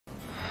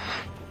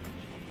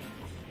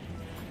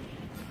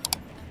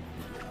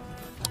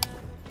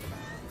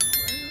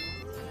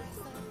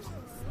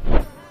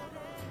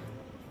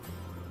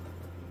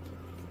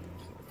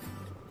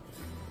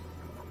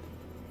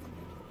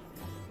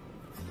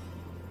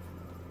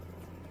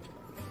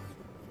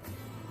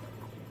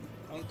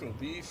Uncle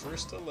B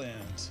first to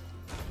land.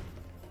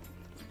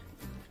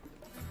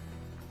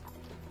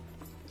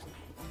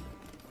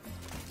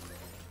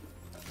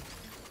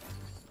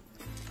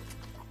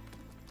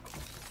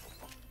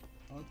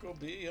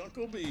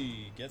 Uncle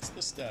B gets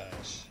the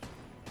stash.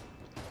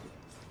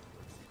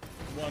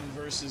 1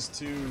 versus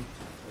 2.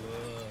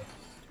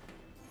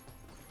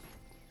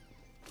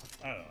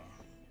 I don't know.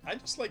 I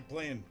just like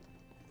playing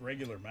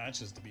regular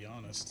matches, to be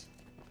honest.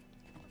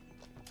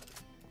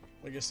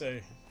 Like I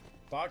say,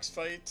 box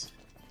fight,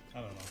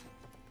 I don't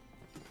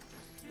know.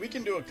 We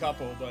can do a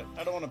couple, but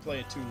I don't want to play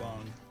it too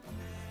long,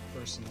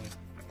 personally.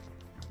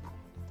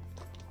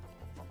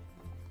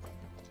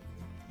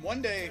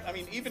 One day, I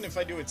mean, even if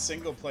I do it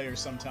single player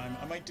sometime,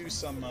 I might do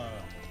some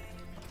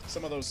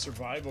of those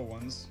survival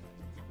ones.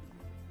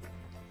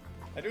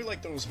 I do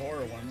like those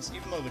horror ones,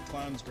 even though the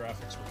clown's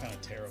graphics were kind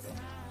of terrible.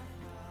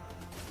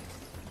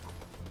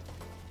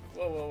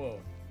 Whoa, whoa, whoa.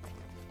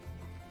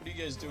 What are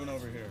you guys doing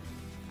over here?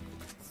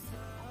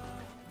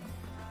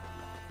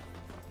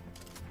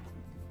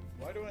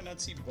 Why do I not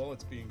see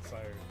bullets being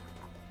fired?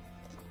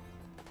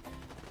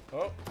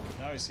 Oh,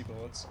 now I see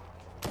bullets.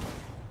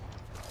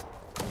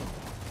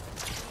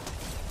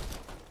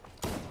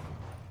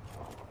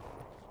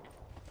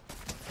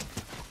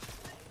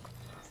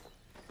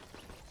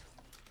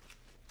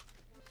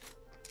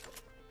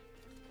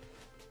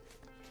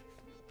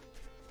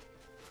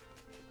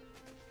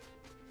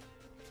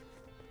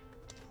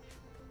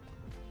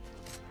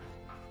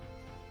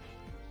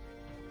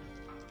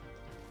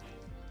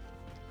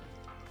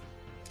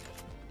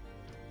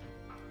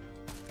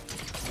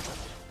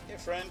 Hey,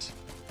 friend.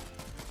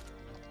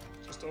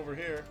 Just over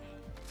here.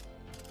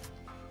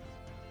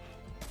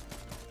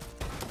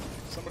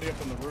 Somebody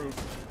up on the roof.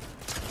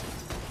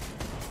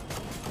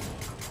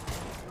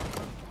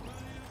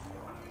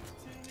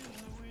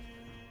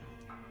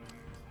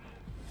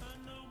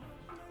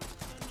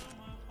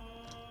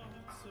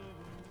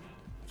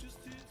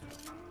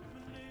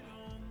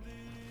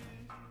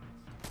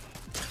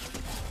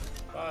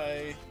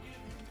 Bye.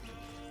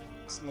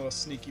 It's a little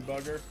sneaky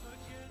bugger.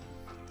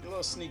 You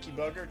little sneaky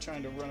bugger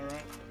trying to run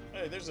around.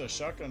 Hey, there's a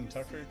shotgun,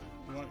 Tucker.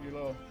 You want your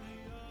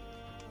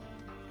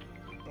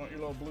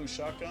little blue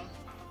shotgun?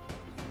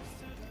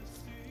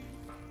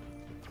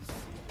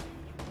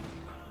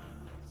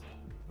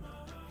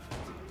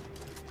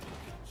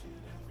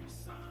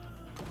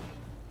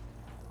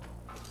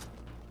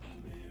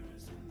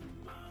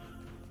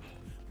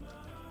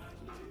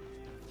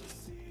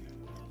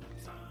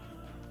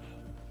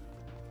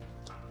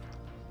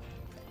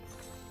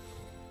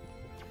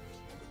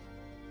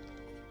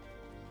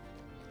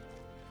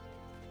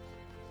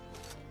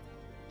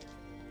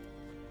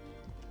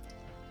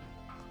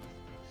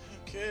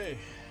 Okay.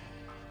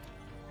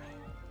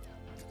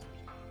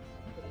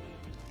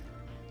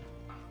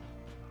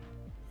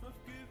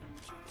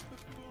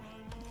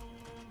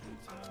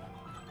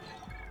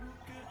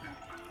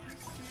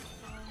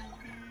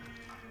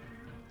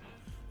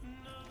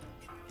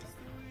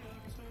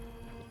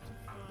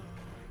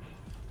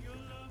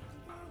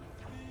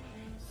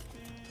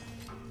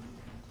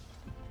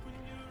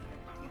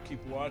 We'll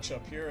keep watch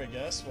up here, I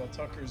guess, while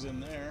Tucker's in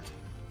there.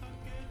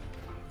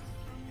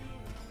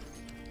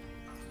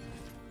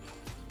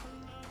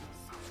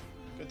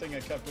 Good thing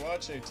I kept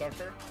watch, eh,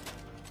 Tucker?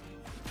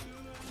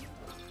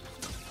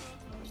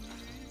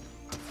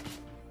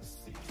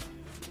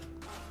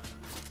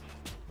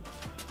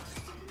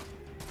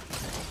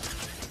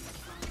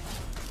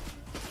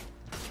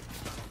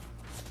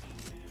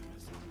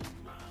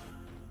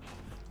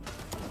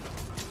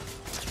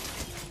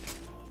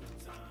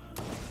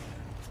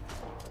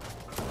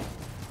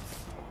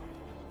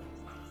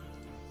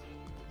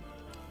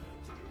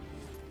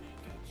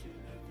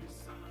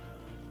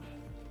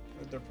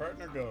 Where'd their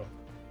partner go?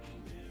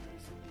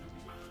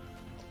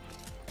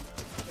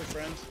 Hey,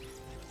 friend.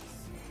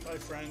 Bye,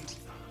 friend.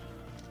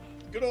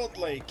 Good old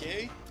lake,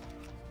 eh?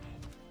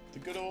 The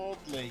good old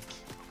lake.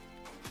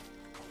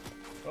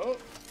 Oh!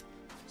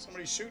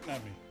 Somebody's shooting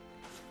at me.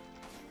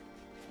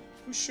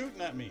 Who's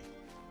shooting at me?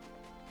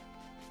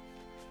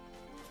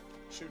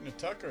 Shooting at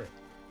Tucker.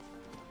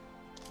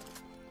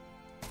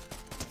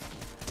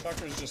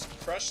 Tucker's just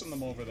crushing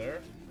them over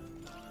there.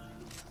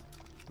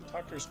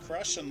 Tucker's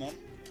crushing them.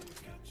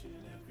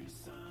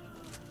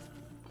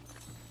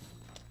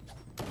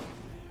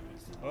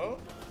 Oh.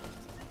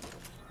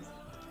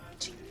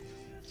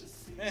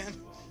 Man,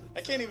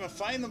 I can't even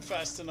find them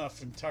fast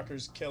enough and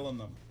Tucker's killing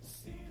them.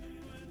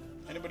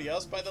 Anybody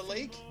else by the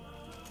lake?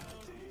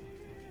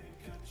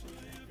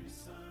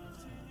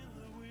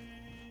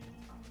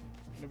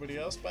 Anybody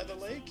else by the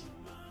lake?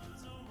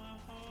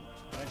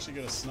 I actually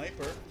got a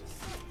sniper.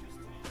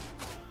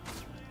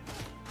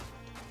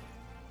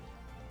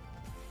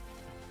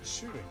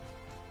 Shooting.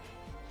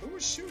 Who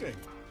was shooting?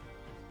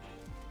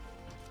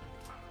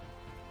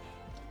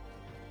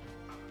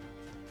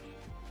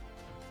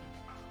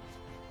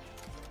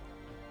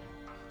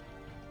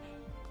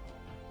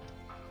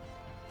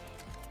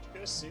 Did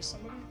you guys see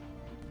somebody?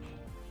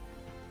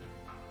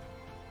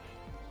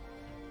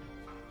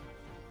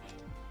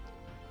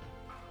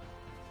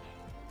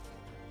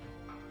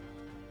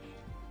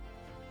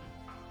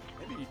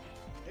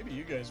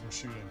 guys were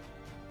shooting.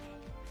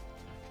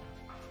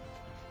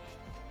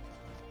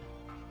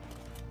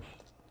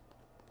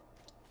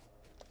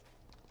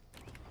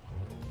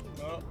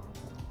 Oh.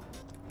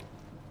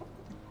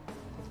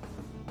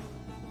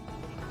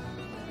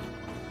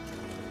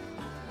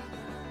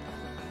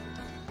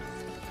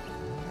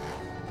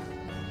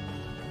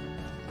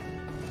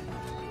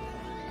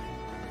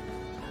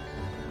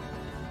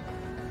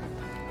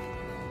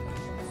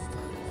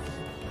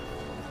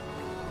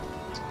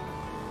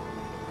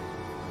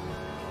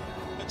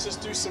 Let's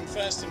just do some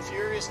Fast and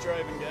Furious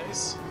driving,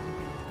 guys.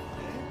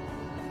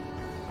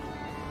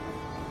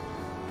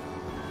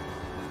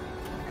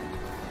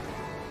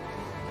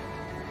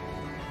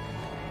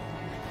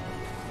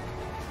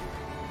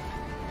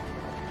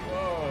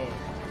 Whoa.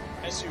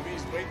 SUV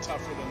is way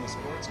tougher than the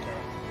sports car.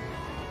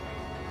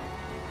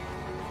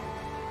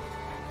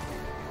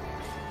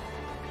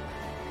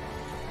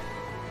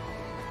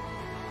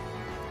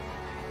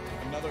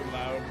 Another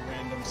loud,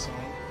 random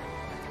song.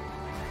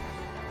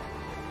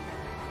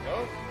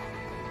 Oh.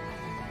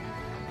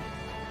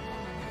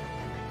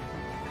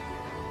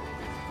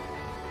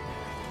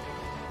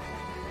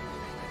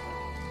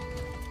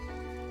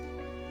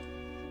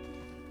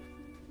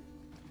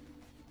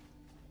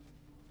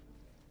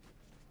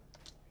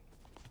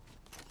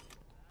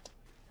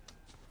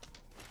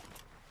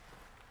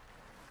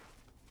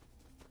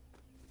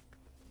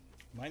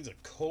 Mine's a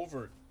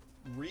Covert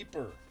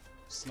Reaper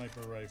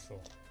sniper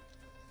rifle.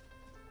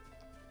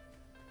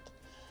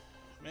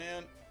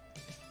 Man,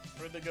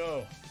 where'd they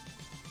go?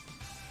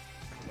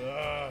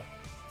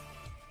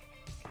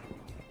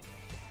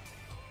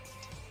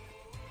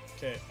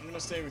 Okay, I'm gonna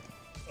stay with...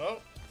 Oh!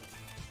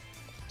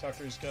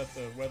 Tucker's got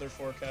the weather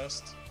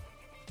forecast.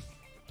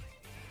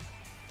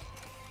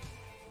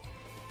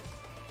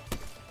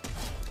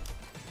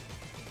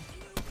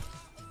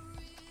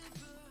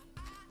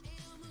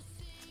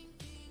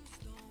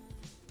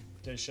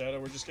 Okay, Shadow,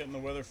 we're just getting the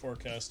weather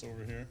forecast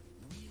over here.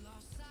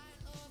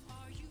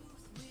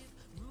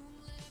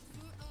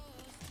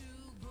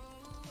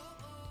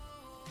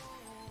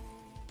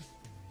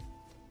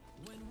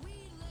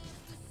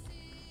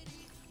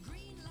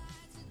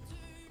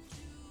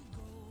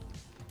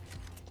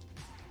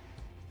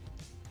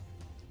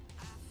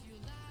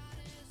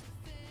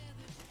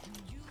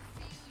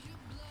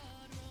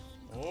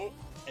 Oh,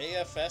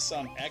 AFS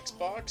on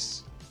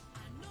Xbox?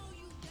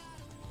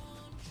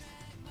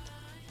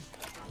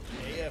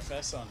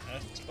 AFS on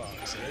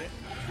Xbox, eh?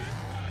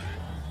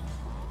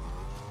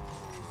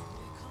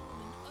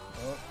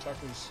 Oh,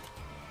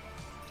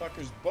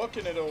 Tucker's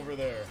booking it over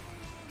there.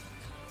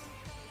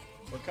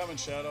 We're coming,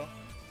 Shadow.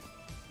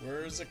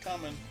 Where is it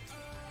coming?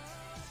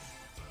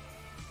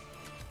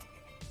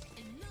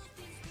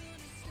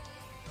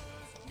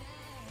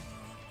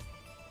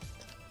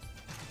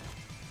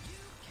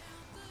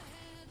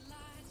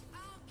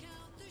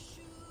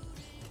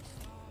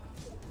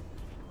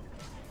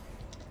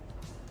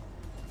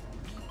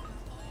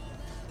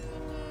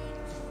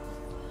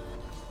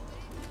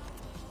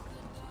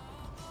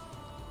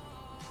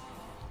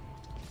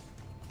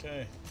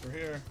 Okay, we're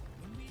here.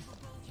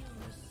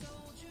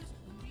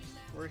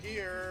 We're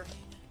here.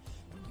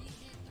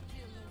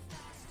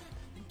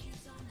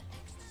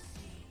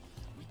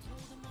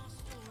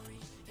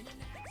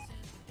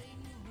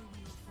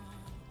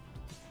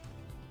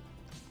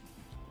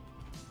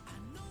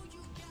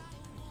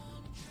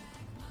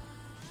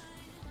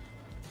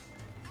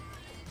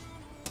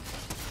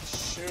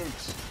 Shoot.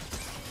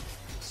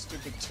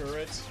 Stupid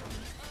turret.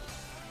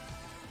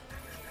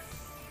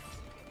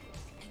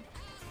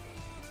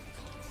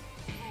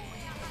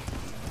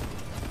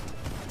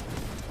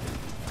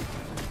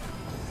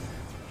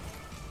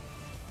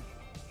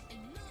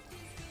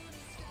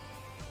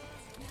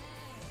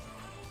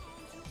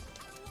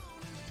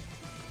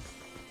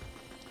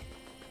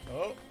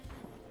 Oh.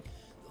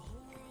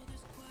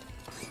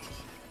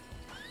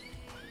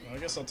 Well, I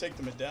guess I'll take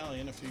the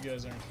medallion if you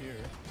guys aren't here.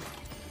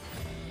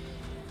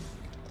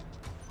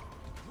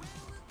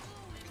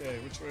 Okay,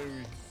 which way are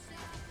we?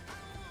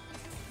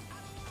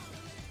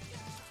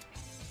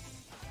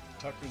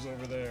 Tucker's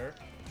over there.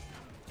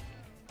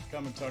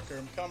 Coming, Tucker.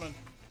 I'm coming.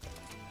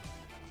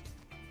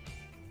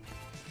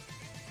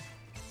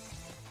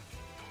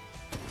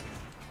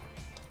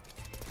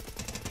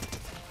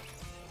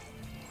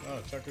 Oh,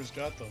 Tucker's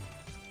got them.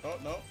 Oh,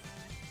 no.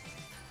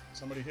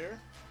 Somebody here?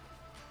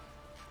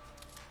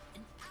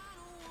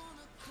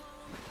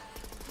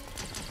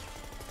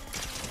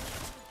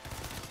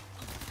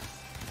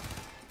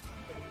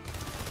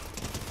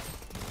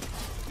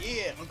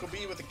 Yeah, Uncle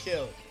B with a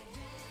kill.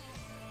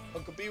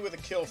 Uncle B with a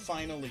kill,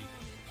 finally.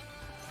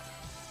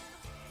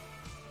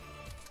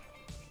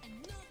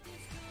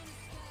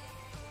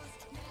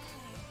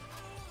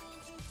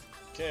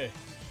 Okay.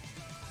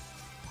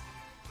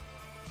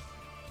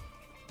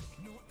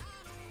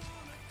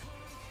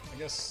 I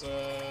guess,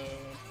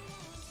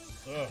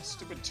 oh,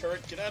 stupid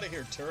turret. Get out of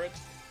here, turret.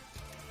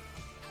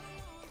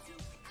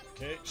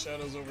 Okay,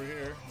 Shadow's over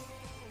here.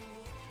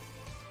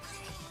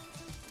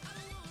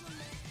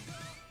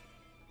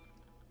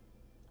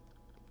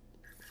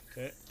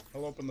 Okay.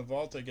 I'll open the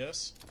vault, I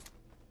guess.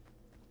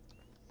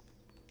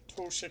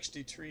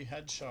 263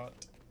 headshot.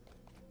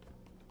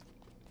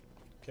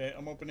 Okay,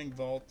 I'm opening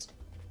vault.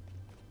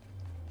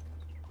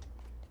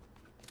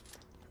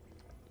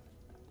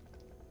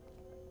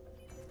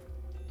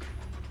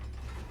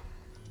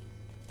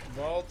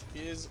 Vault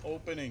is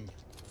opening.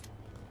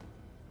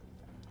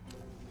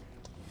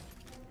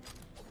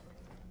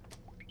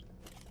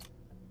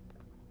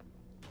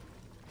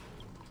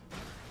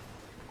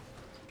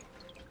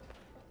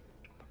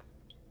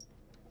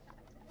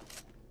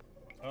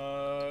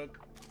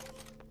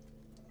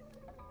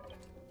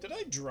 Did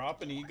I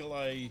drop an eagle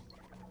eye?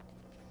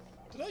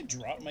 Did I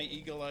drop my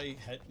eagle eye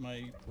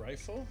my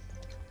rifle?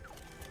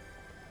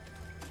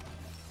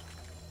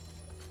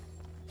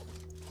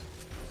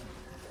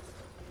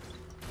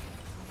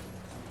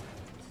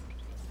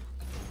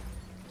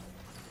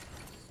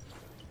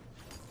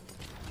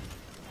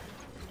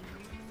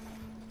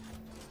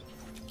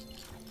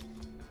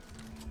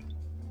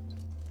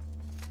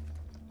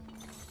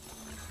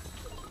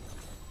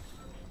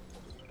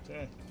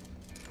 Okay.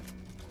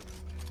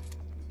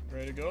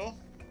 Ready to go?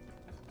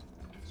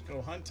 Let's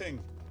go hunting.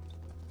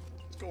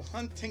 Let's go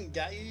hunting,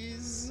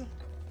 guys.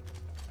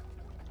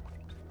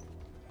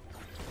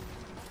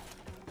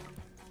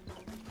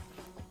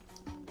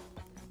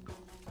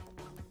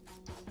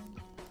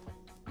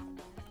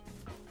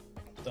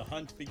 The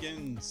hunt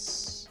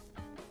begins.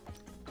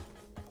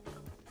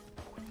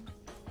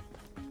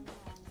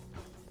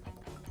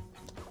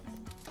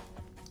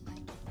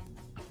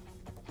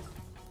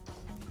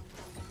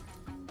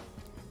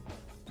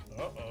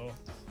 Uh-oh.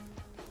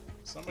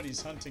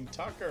 Somebody's hunting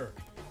Tucker.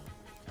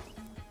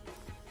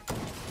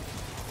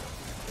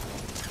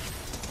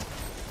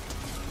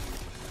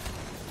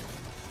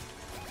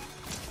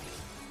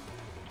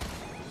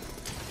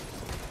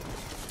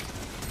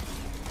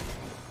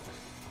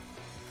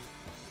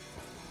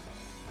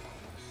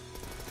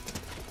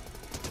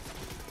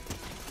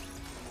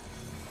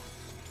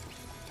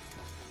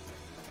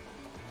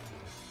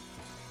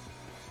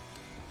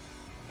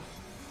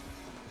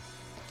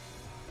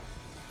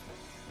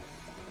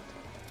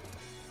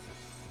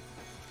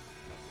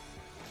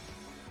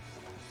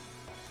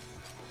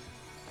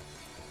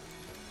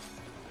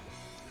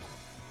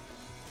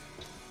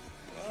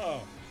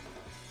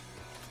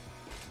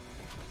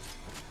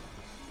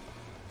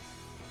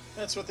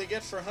 That's what they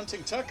get for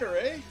hunting Tucker,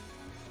 eh?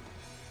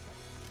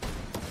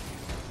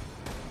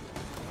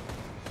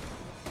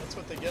 That's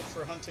what they get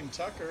for hunting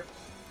Tucker.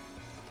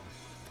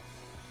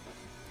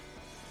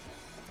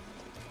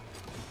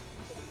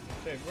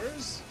 Okay,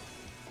 where's...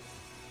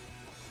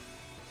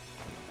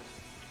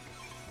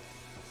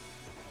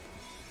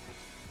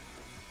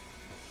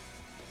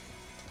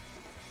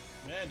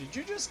 Man, did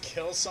you just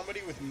kill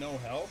somebody with no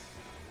health?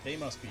 They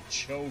must be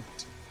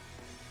choked.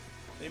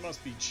 They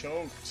must be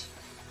choked.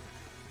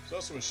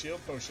 There's also a shield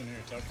potion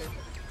here, Tucker.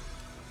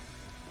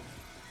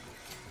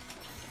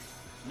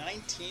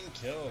 19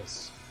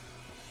 kills.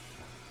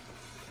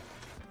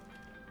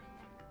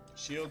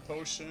 Shield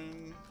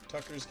potion.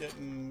 Tucker's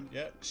getting...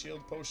 Yeah,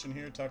 shield potion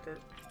here, Tucker.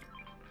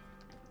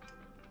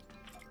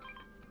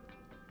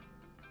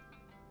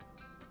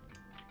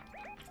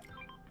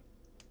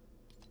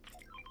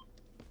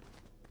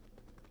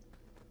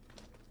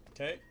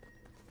 Okay.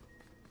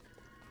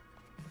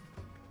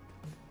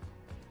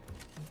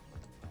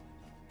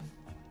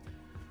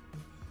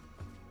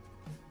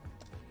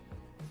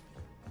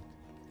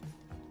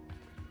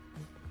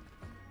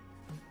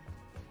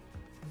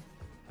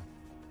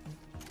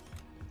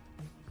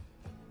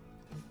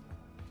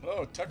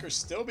 Oh, Tucker's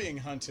still being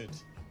hunted.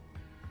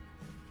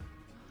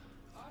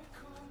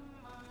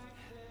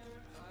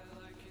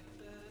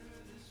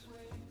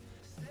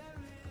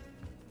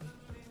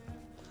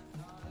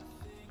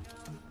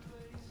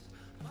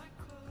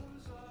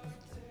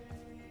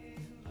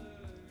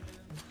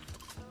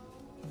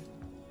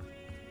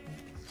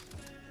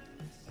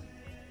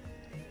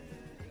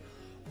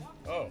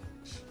 Oh,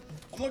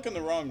 I'm looking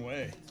the wrong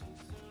way.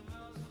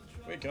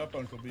 Wake up,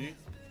 Uncle B.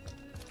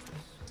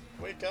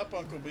 Wake up,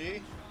 Uncle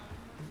B.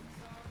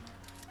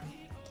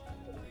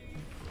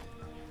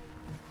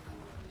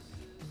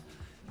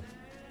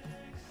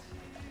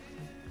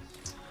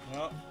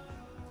 Well.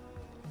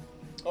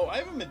 Oh, I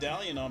have a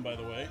medallion on, by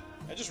the way.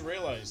 I just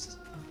realized.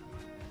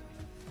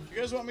 Do you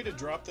guys want me to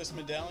drop this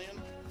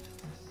medallion?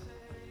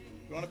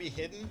 You want to be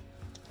hidden?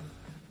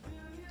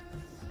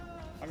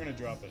 I'm gonna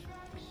drop it.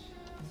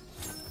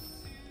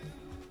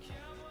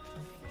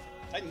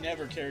 I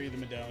never carry the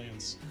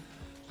medallions.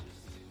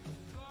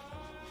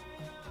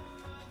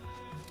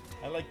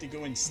 I like to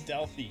go in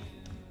stealthy.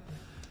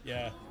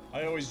 Yeah,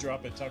 I always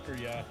drop it, Tucker,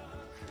 yeah.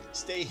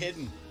 Stay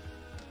hidden.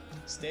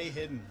 Stay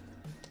hidden.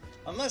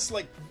 Unless,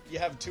 like, you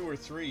have 2 or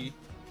 3.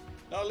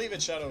 No, leave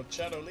it, Shadow.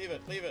 Shadow, leave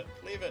it, leave it,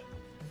 leave it.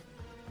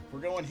 We're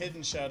going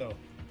hidden, Shadow.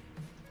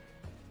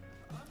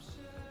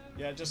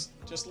 Yeah, just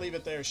leave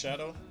it there,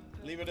 Shadow.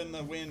 Leave it in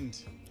the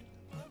wind.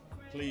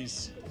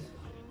 Please.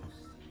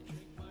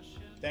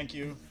 Thank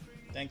you.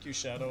 Thank you,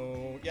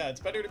 Shadow. Yeah, it's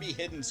better to be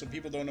hidden so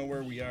people don't know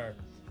where we are.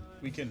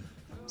 We can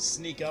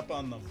sneak up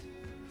on them.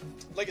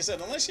 Like I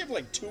said, unless you have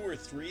like 2 or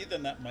 3,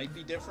 then that might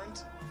be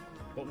different.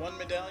 But 1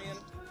 medallion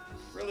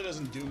really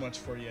doesn't do much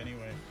for you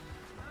anyway.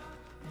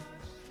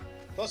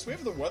 Plus, we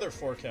have the weather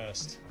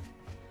forecast.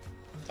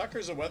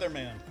 Tucker's a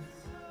weatherman.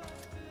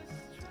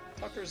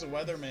 Tucker's a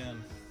weatherman.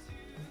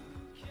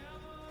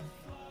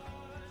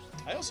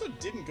 I also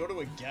didn't go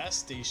to a gas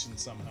station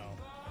somehow.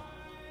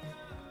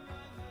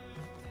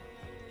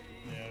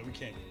 Yeah, we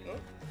can't. Oh,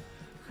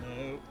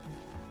 no.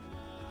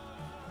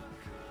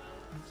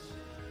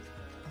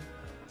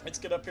 Let's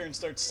get up here and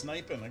start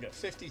sniping. I got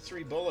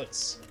 53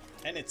 bullets.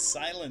 And it's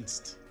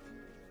silenced.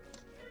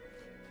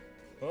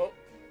 Oh.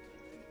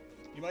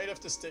 You might have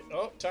to stay.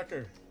 Oh,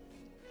 Tucker.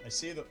 I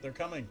see that they're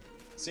coming.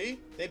 See?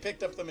 They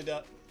picked up the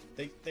medallion.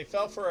 They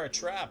fell for our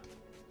trap.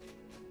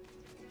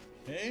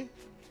 Hey?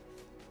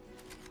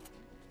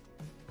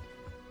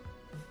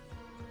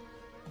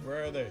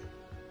 Where are they?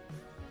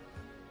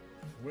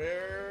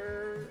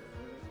 Where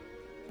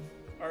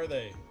are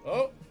they?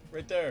 Oh,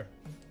 right there.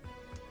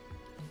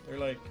 They're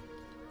like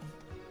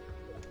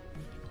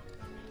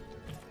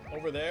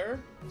over there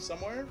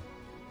somewhere.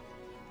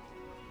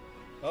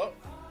 Oh.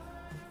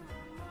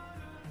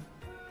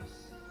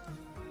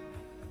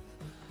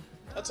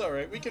 That's all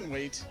right. We can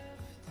wait.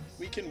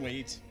 We can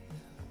wait.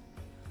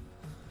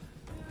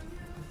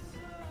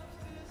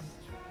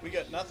 We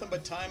got nothing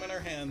but time on our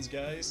hands,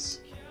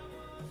 guys.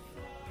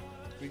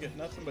 We got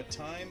nothing but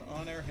time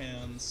on our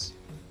hands.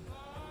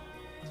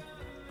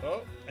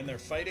 Oh, and they're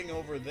fighting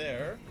over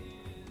there.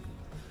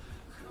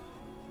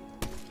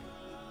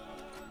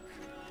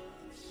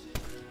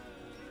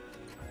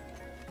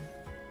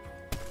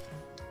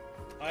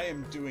 I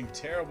am doing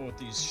terrible with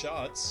these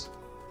shots.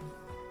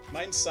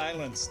 Mine's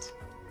silenced.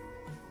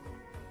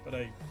 But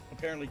I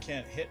apparently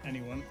can't hit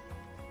anyone.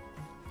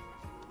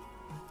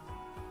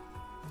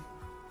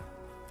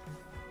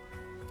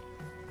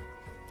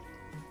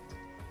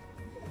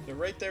 They're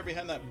right there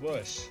behind that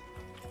bush.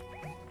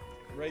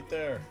 Right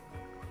there.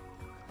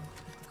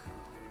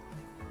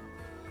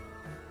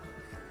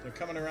 They're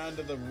coming around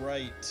to the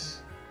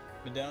right.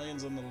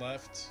 Medallion's on the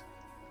left.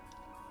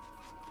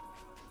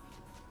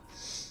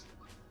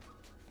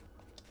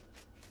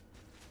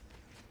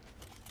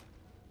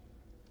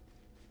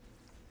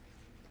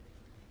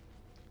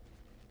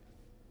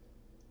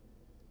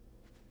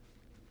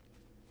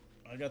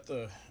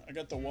 I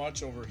got the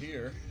watch over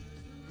here.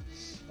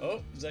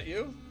 Oh, is that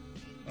you?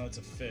 Oh, it's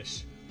a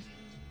fish.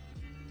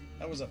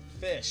 That was a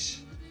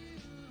fish.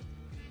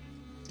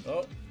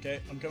 Oh, okay,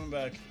 I'm coming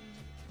back.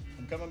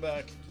 I'm coming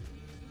back.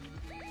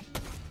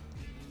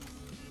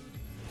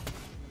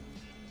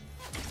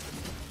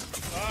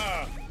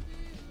 Ah!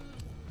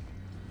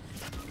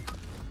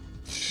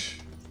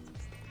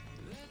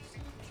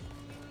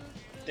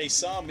 They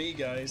saw me,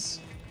 guys.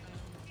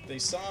 They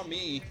saw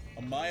me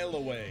a mile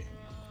away.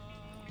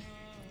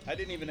 I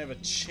didn't even have a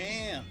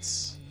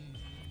chance.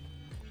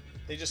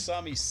 They just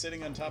saw me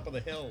sitting on top of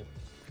the hill.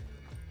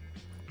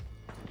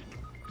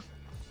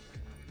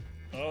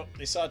 Oh,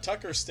 they saw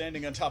Tucker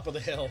standing on top of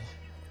the hill.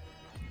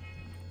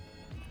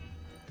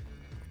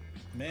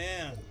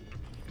 Man.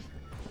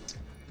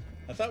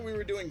 I thought we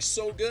were doing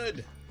so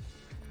good.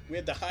 We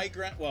had the high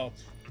ground. Well,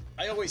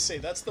 I always say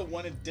that's the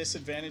one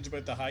disadvantage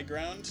about the high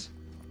ground.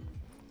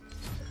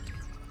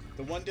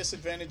 The one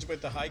disadvantage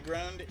about the high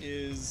ground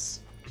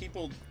is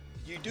people...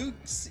 You do,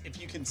 if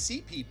you can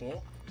see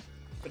people,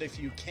 but if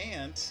you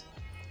can't,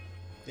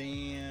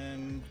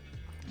 then,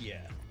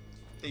 yeah,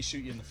 they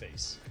shoot you in the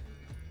face.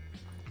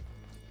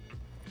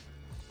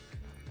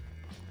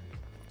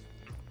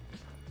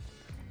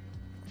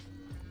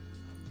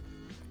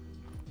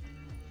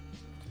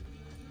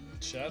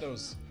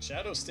 Shadow's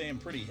staying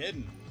pretty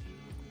hidden.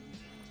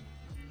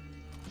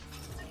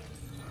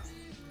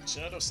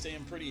 Shadow's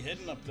staying pretty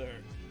hidden up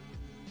there.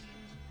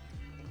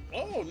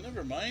 Oh,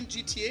 never mind,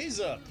 GTA's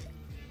up.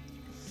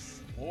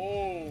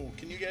 Oh,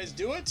 can you guys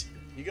do it?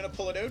 You gonna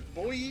pull it out,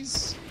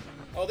 boys?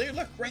 Oh, they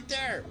look right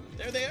there.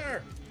 There they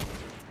are.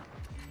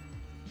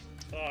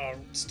 Oh,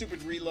 stupid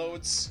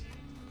reloads.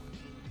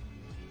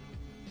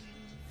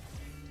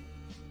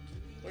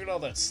 Look at all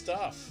that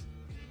stuff.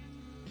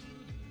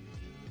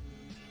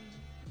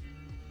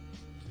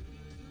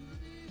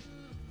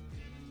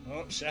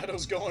 Oh,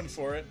 Shadow's going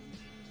for it.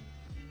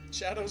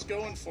 Shadow's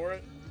going for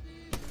it.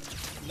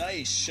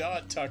 Nice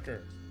shot,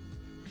 Tucker.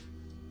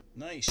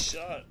 Nice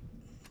shot.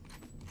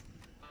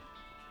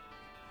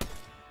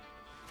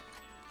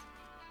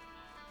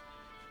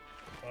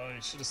 Oh,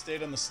 you should have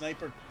stayed on the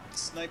sniper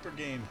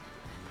game.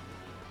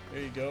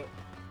 There you go.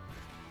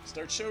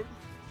 Start shooting.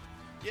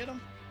 Get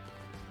him.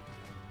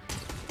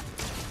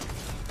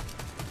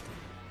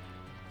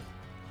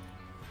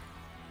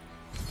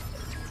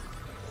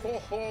 Ho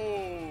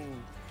ho!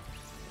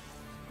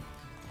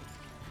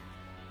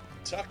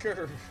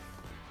 Tucker.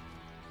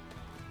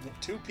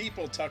 2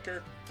 people,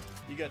 Tucker.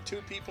 You got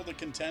 2 people to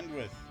contend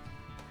with.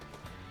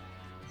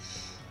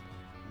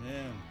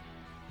 Man.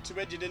 Too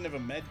bad you didn't have a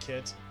med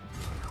kit.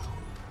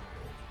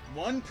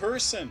 1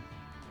 person.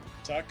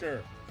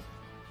 Tucker.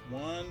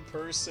 1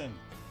 person.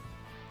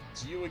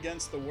 It's you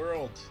against the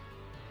world.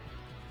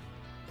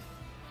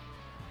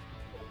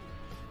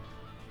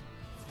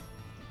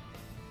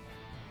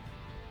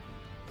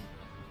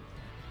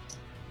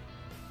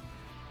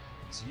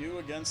 It's you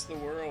against the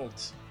world.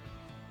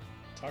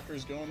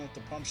 Tucker's going with the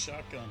pump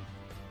shotgun.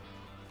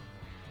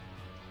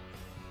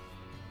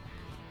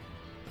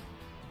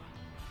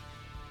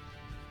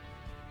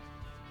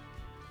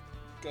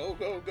 Go,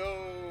 go,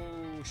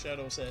 go,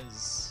 Shadow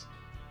says.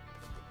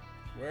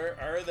 Where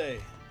are they?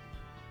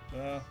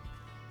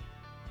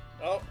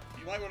 Oh,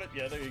 you might want to...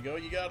 Yeah, there you go.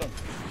 You got him.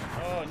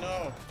 Oh,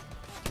 no.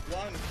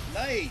 One.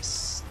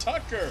 Nice.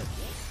 Tucker.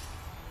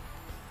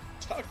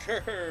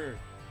 Tucker.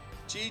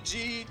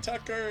 GG,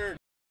 Tucker.